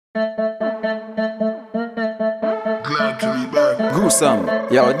Glad to be back. Gruesome,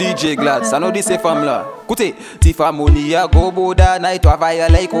 yo DJ Glad, ça nous dit c'est femmes là. Écoutez, Tifa Monia go boda night travaille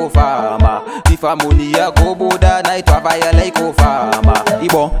like au fama. Tifa Monia go boda night travaille like au fama.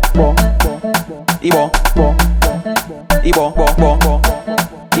 Ibon, bon, ibon, bon, ibon, bon, bon,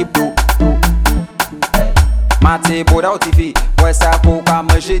 ibou. Mate boda ou tifi, ouais ça pour pas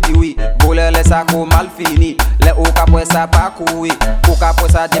manger di oui. Voler les sacs mal fini, les ou ka pour ça pas courir. Pour ka pour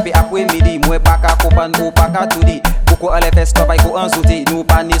ça depuis après midi, moi pas ka comprendre ou pas ka tout dit. Pourquoi elle fait stop avec un souti, nous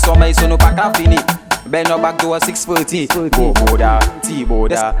pas ni sommeil, so nous pas ka fini. Ben no back door 6:30. Go boda,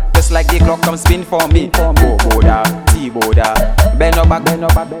 T-boda. Just like the clock come spin for me. Go boda, T-boda. Ben no back.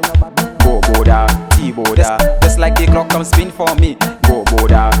 Go boda, T-boda. Just like the clock come spin for me. Go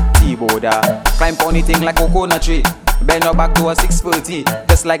boda, T-boda. Climb on anything like coconut tree. Ben no back door 6:30.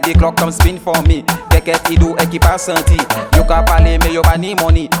 Just like the clock come spin for me. Keket idou ekipa senti. Yo ka pale mais yo pas ni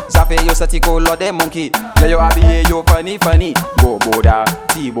money. Ça fait yo sati ko lot des monkey. Le yo habillé yo funny. Go boda,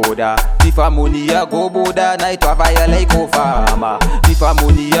 T-boda. Tifa Monia go boda night travaille like au fama. Tifa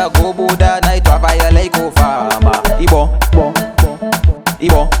Monia go boda night travaille like au fama. Ibon, bon,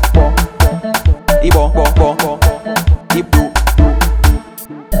 ibon, bon, ibon, bon, ibou.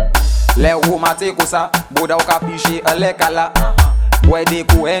 Les roues maté comme ça, boda ou ka piché à l'écala. Ouais des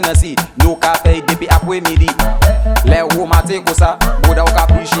coups NC, nous ka paye depuis après midi. Les roues maté comme ça, boda ou ka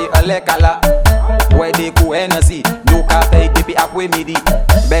piché à l'écala. Ouais des coups NC, nous ka paye depuis après midi.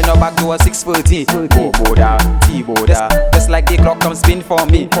 Ben no back door 6:30. Go boda, T-boda. Just like the clock come spin for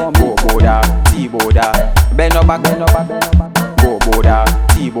me. Go boda, T-boda. Ben no back. Go boda,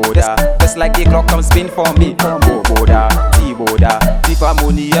 T-boda. Just like the clock come spin for me. Go boda, T-boda. Tifa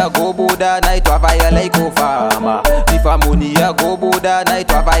Monia go boda night travaille like au fama. Tifa Monia go boda night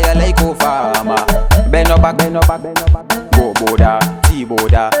travaille like au fama. Ben no back. Go boda,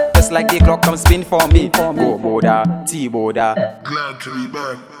 T-boda. Just like the clock come spin for me. Go boda, T-boda. Glad to be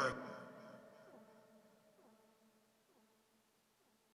back.